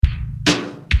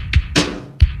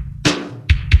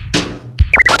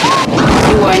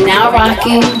now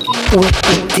rocking with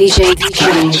DJ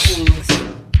Kings.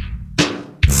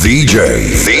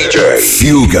 DJ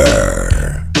Fugger.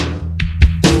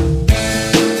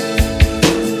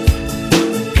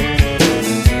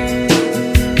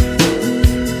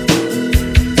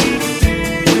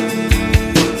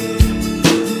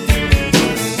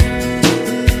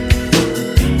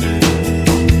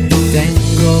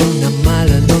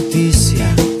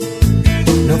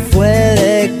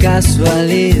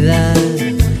 Casualidad,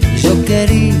 yo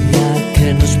quería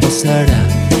que nos pasara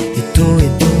y tú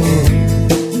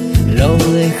lo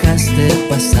dejaste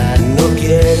pasar. No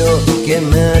quiero que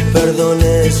me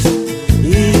perdones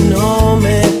y no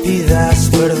me pidas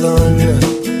perdón.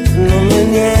 No me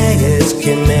niegues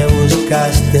que me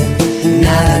buscaste.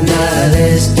 Nada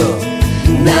de esto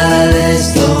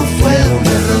fue un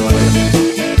error.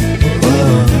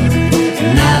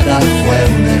 Nada fue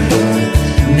un error.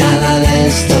 Nada de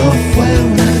esto fue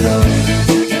un error.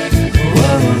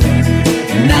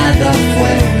 Nada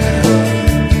fue un error.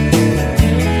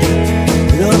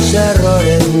 Los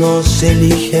errores no se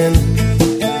eligen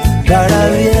para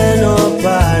bien o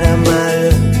para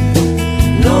mal.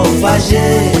 No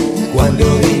fallé cuando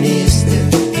viniste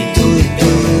y tú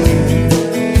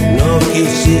no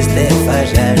quisiste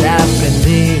fallar.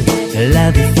 Aprendí la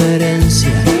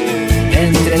diferencia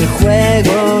entre el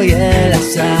juego y el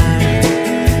azar.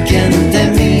 Quien te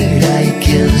mira y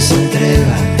quien se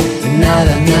entrega.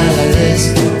 Nada de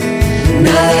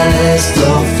esto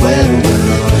fue un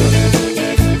error.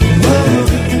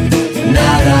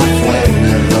 Nada fue un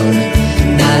error.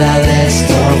 Nada de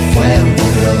esto fue un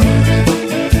error.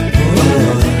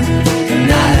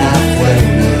 Nada fue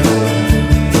un error.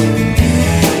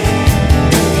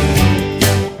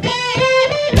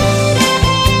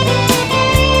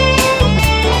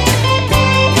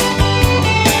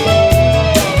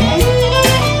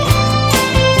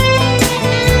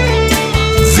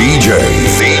 DJ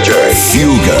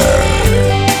Fugger.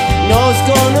 Nos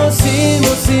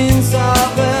conocimos sin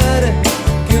saber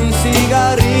que un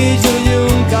cigarrillo y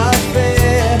un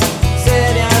café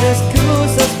serían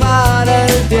excusas para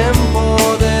el tiempo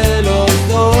de los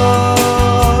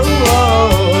dos.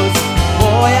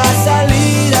 Voy a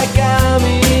salir a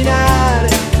caminar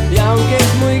y aunque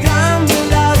es muy grande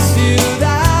la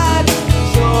ciudad,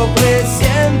 yo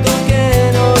presiento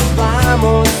que nos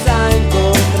vamos a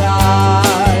encontrar.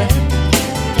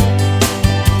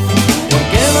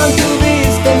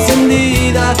 Mantuviste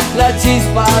encendida la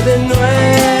chispa de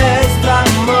nuestro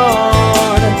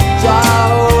amor. Yo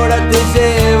ahora te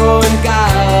llevo en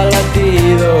cada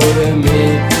latido de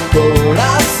mi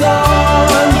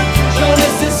corazón. Yo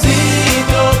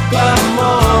necesito tu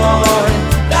amor,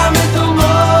 dame tu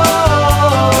amor.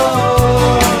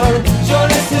 Yo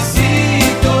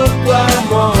necesito tu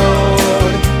amor,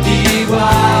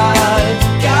 igual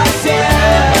que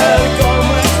ayer.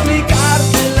 ¿Cómo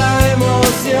explicarte la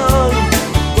emoción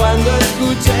cuando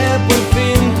escuché por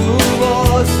fin tu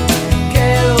voz?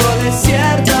 Quedó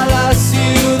desierta la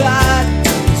ciudad,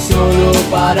 solo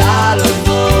para los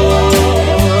dos.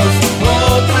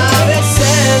 Otra vez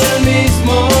en el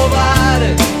mismo bar,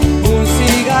 un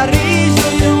cigarrillo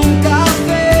y un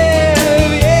café,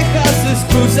 viejas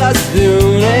excusas de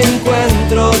un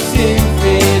encuentro sin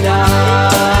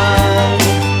final.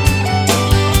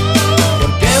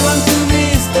 Porque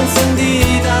mantuviste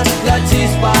encendida la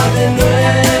chispa de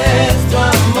nuestro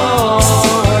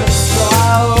amor. Yo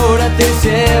ahora te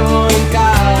llevo en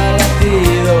cada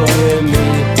latido de mi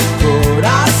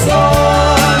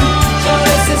corazón. Yo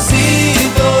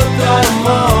necesito tu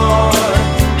amor,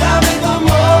 dame tu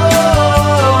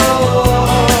amor.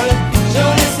 Yo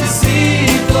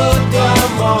necesito tu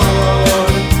amor,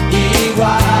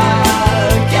 igual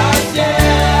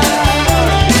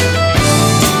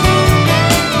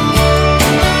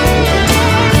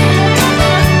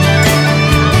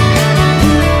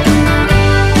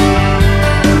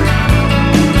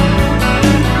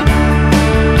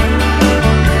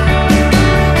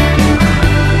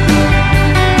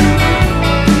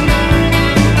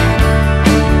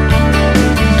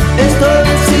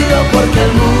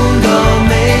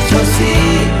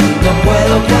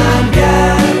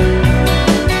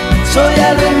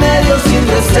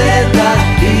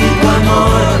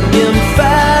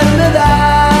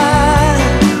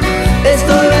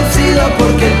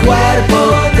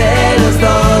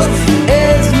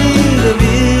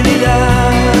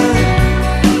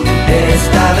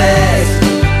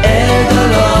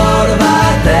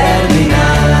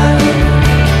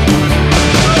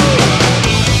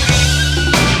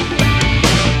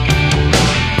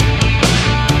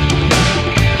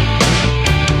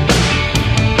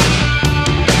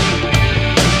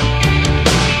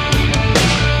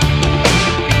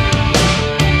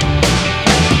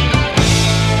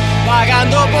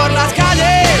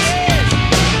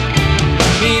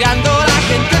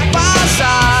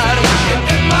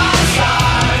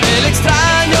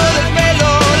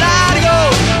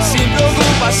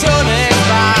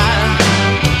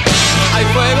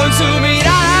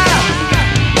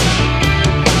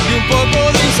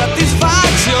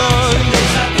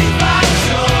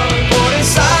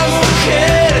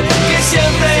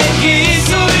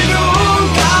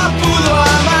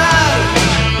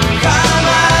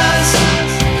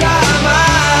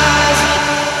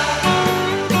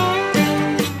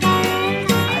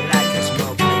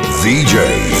DJ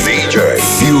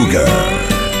Fugger.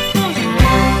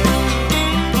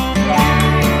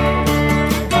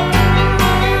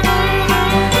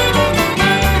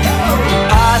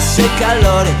 Hace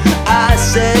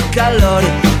calor,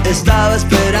 estaba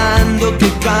esperando que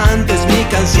cantes mi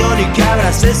canción y que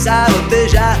abras esa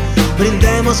botella,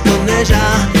 brindemos con ella,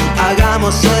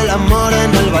 hagamos el amor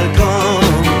en el balcón.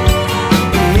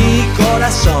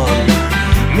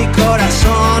 Mi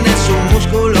corazón es un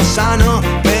músculo sano,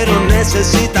 pero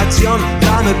necesita acción.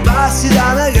 Dame paz y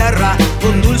dame guerra,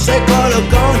 un dulce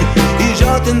colocón y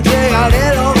yo te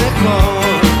entregaré lo mejor.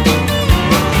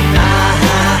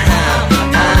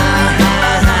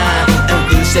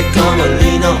 Dulce como el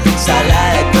vino,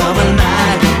 salada como el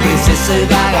mar, princesa y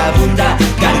vagabunda,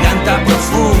 garganta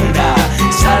profunda,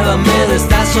 sálvame de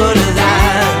esta soledad.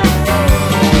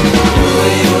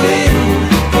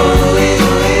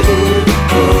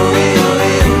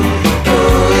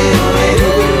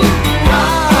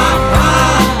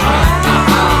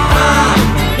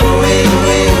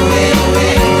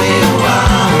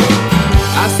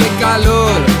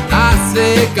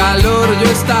 Hace calor,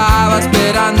 yo estaba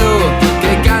esperando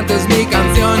que cantes mi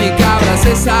canción y que abras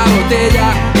esa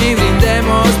botella y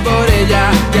brindemos por ella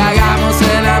y hagamos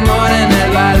el amor en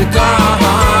el balcón.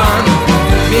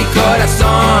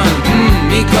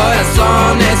 Mi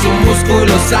corazón es un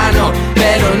músculo sano,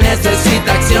 pero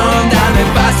necesita acción. Dame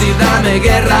paz y dame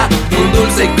guerra, un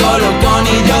dulce colocón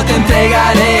y yo te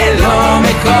entregaré lo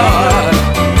mejor.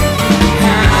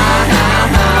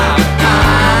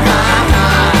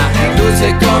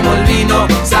 Dulce como el vino,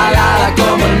 salada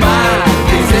como el mar,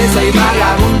 princesa y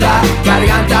vagabunda,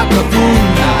 garganta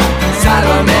profunda,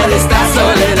 sálvame de esta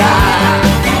soledad.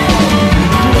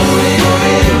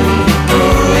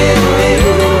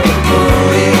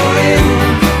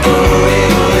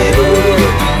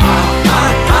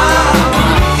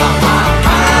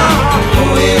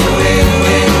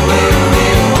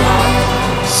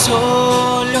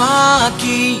 Solo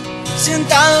aquí,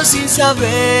 sentado sin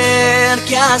saber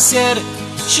qué hacer.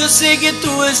 Yo sé que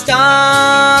tú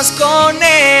estás con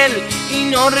él y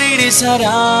no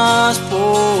regresarás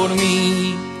por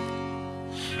mí.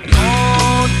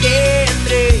 No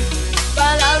tendré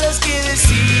palabras que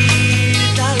decir,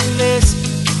 tal vez,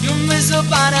 y un beso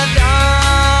para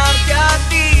darte a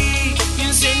ti y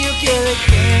un sueño que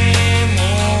dejé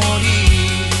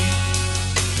morir.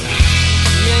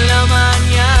 Y en la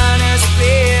mañana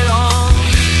espero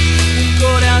un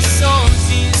corazón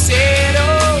sincero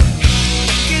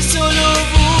que solo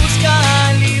busca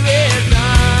libertad.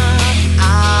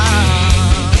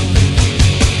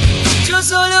 Yo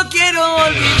solo quiero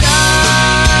olvidar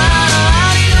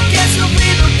lo que he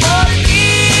sufrido por ti.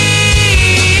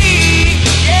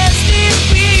 Es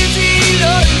difícil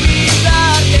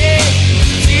olvidarte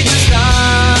si tú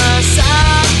estás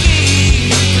aquí,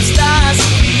 tú estás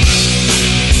aquí.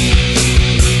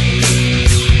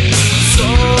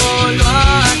 Solo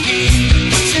aquí,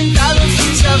 sentado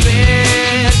sin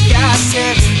saber qué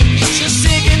hacer. Yo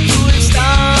sé que tú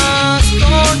estás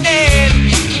con él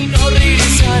y no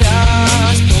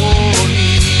regresarás por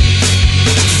mí.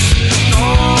 No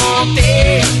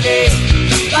tendré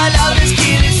palabras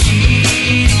que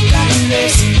decir, tal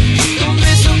vez un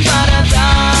beso para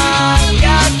darte a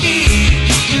ti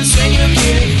y un sueño que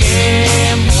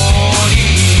dejé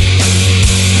morir.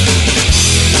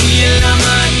 Y en la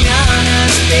mañana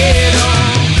espero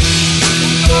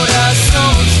un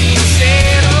corazón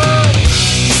sincero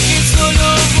que solo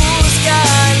busca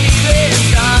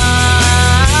libertad.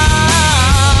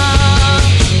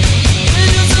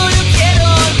 Yo solo quiero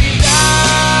olvidar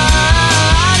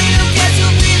lo que he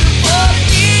sufrido por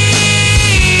ti.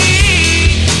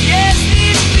 Y es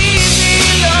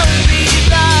difícil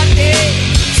olvidarte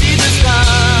si tú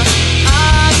estás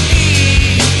aquí,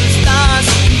 tú estás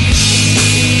aquí,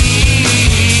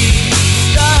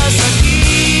 estás aquí,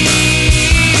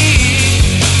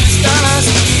 tú estás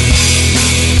aquí,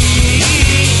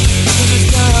 tú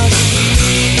estás aquí.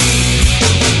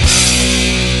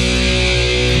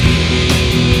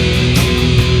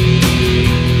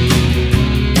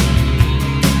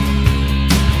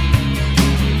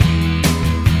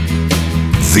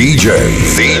 DJ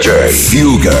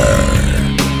Fugger.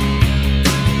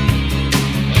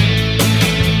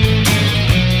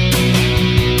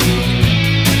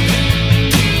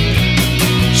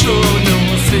 Yo no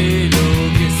sé lo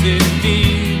que sentí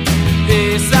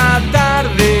esa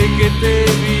tarde que te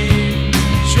vi.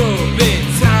 Yo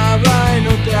pensaba en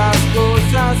otras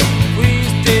cosas,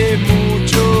 fuiste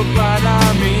mucho para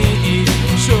mí.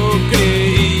 Yo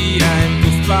creía en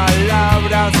tus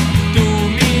palabras, tu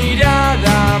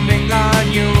mirada me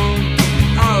engañó.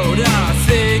 Ahora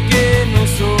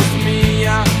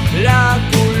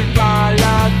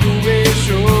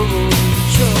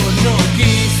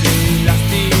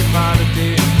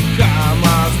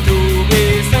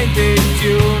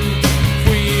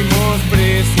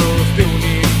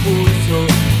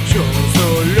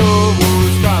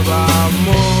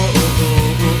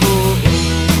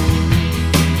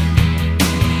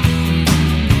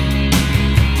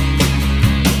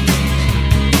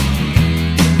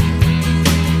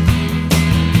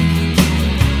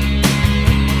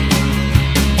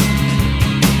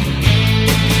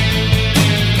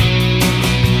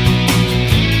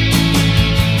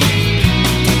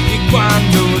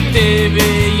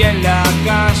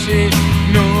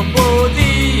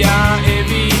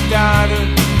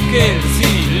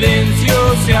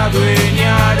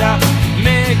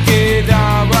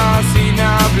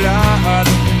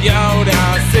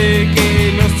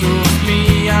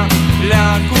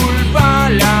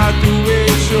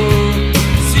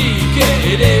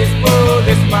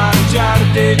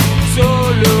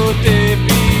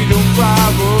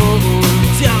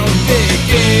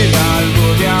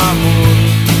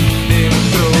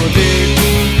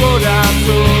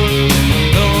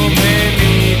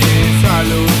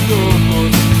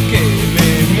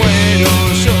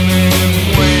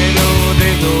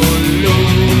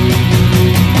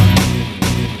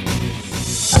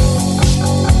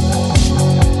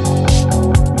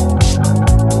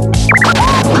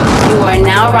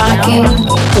rocking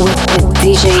with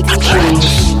DJ James.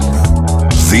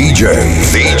 DJ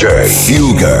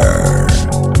Fugger.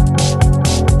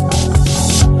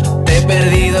 Te he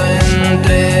perdido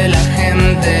entre la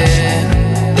gente,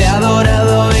 te he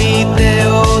adorado y te he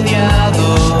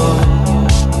odiado,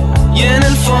 y en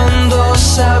el fondo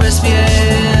sabes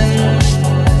bien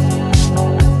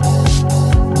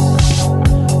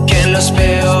que en los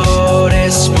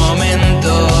peores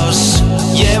momentos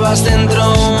llevas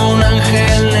dentro